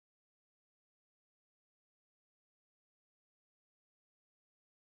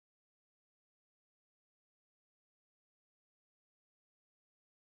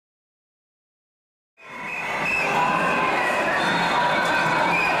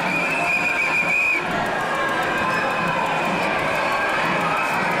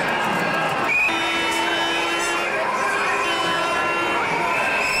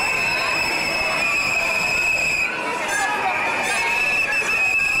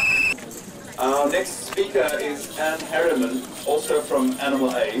Our next speaker is Harriman, also from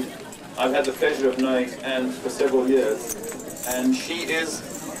Animal Aid. I've had the pleasure of knowing Anne for several years, and she is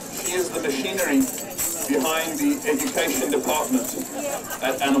the machinery behind the education department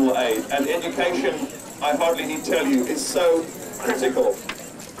at Animal Aid. And education, I hardly need tell you, is so critical.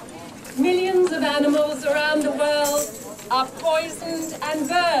 Millions of animals around the world are poisoned and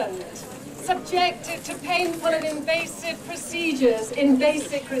burned, subjected to painful and invasive procedures in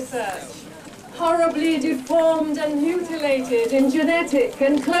basic research, horribly deformed and mutilated in genetic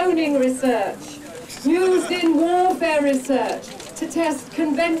and cloning research, used in warfare research to test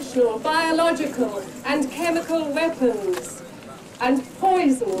conventional, biological and chemical weapons, and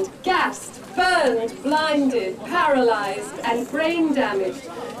poisoned, gassed, burned, blinded, paralyzed and brain damaged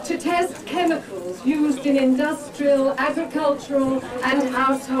to test chemicals used in industrial, agricultural and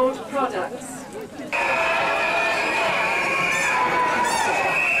household products.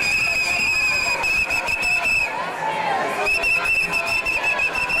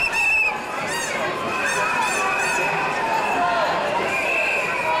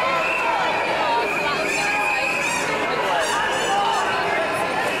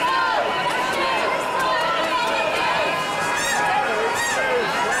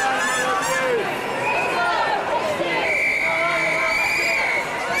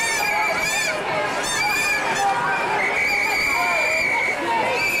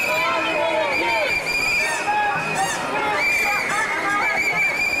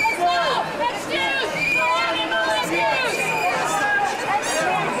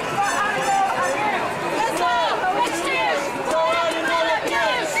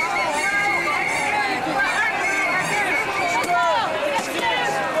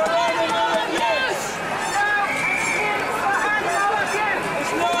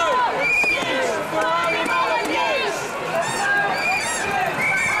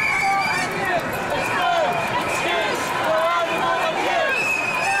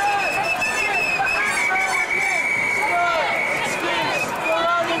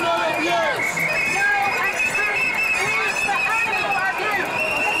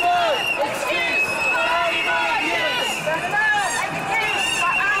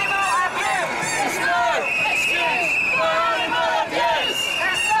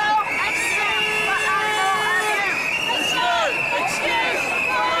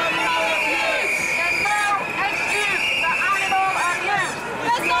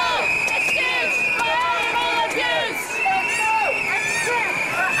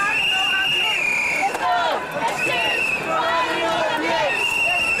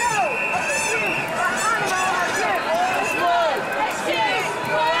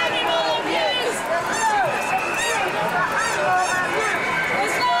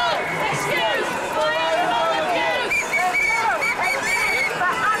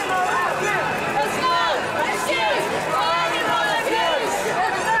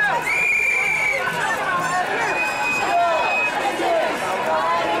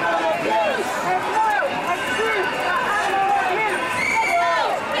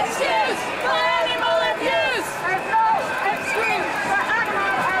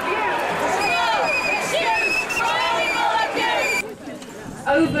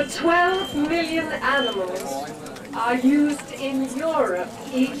 Over 12 million animals are used in Europe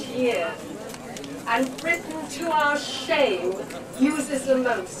each year, and Britain, to our shame, uses the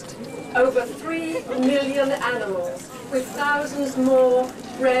most. Over 3 million animals, with thousands more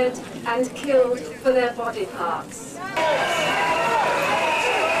bred and killed for their body parts.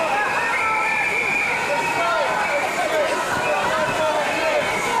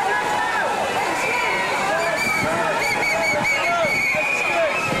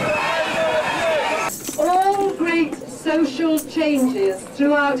 Social changes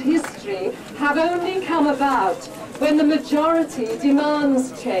throughout history have only come about when the majority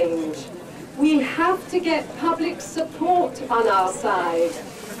demands change. We have to get public support on our side.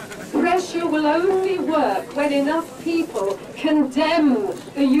 Pressure will only work when enough people condemn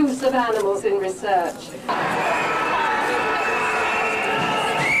the use of animals in research.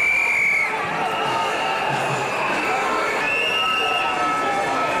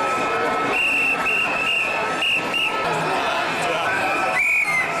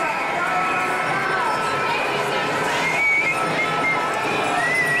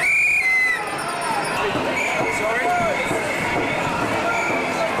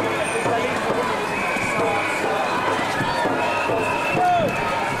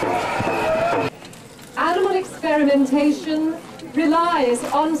 Experimentation relies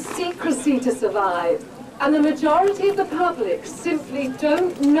on secrecy to survive, and the majority of the public simply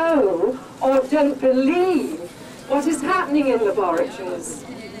don't know or don't believe what is happening in laboratories.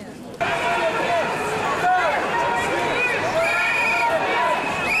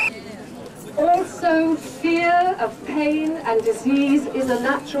 Also, fear of pain and disease is a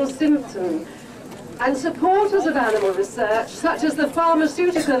natural symptom, and supporters of animal research, such as the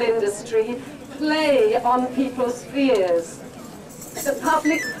pharmaceutical industry, play on people's fears. The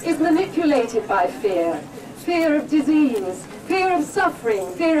public is manipulated by fear. Fear of disease, fear of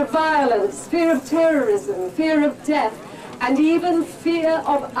suffering, fear of violence, fear of terrorism, fear of death, and even fear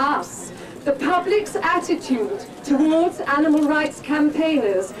of us. The public's attitude towards animal rights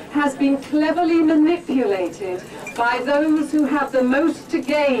campaigners has been cleverly manipulated by those who have the most to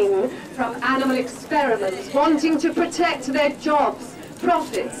gain from animal experiments, wanting to protect their jobs,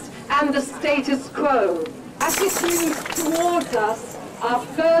 profits, and the status quo. Attitudes towards us are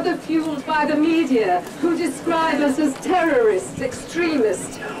further fueled by the media, who describe us as terrorists,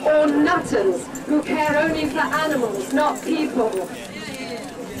 extremists, or nutters who care only for animals, not people.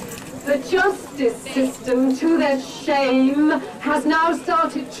 The justice system, to their shame, has now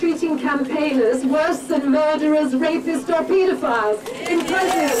started treating campaigners worse than murderers, rapists, or paedophiles in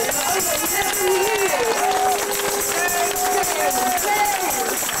prison over 7 years.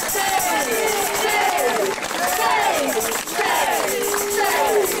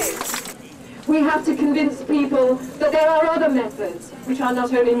 We have to convince people that there are other methods which are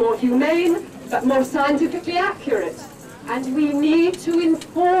not only more humane, but more scientifically accurate. And we need to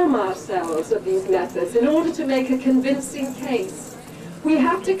inform ourselves of these methods in order to make a convincing case. We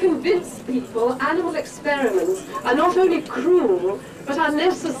have to convince people animal experiments are not only cruel, but are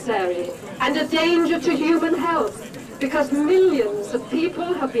necessary and a danger to human health, because millions of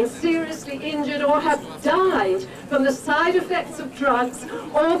people have been seriously injured or have died from the side effects of drugs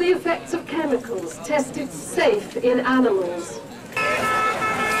or the effects of chemicals tested safe in animals.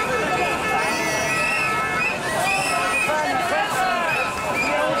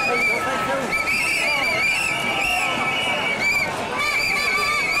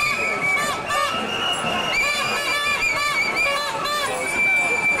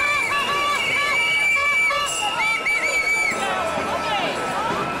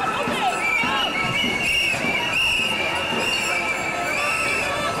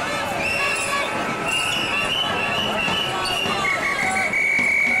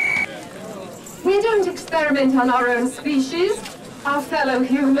 We don't experiment on our own species, our fellow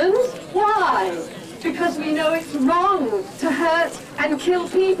humans. Why? Because we know it's wrong to hurt and kill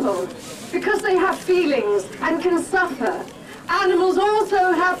people. Because they have feelings and can suffer. Animals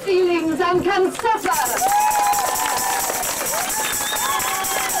also have feelings and can suffer.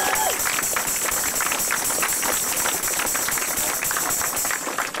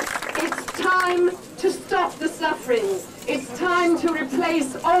 It's time to stop the suffering. It's time to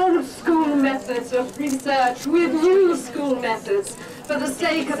replace old school methods of research with new school methods for the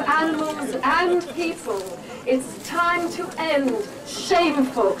sake of animals and people. It's time to end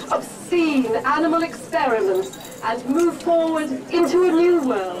shameful, obscene animal experiments and move forward into a new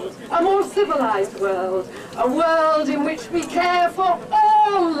world, a more civilized world, a world in which we care for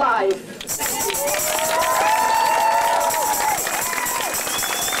all life.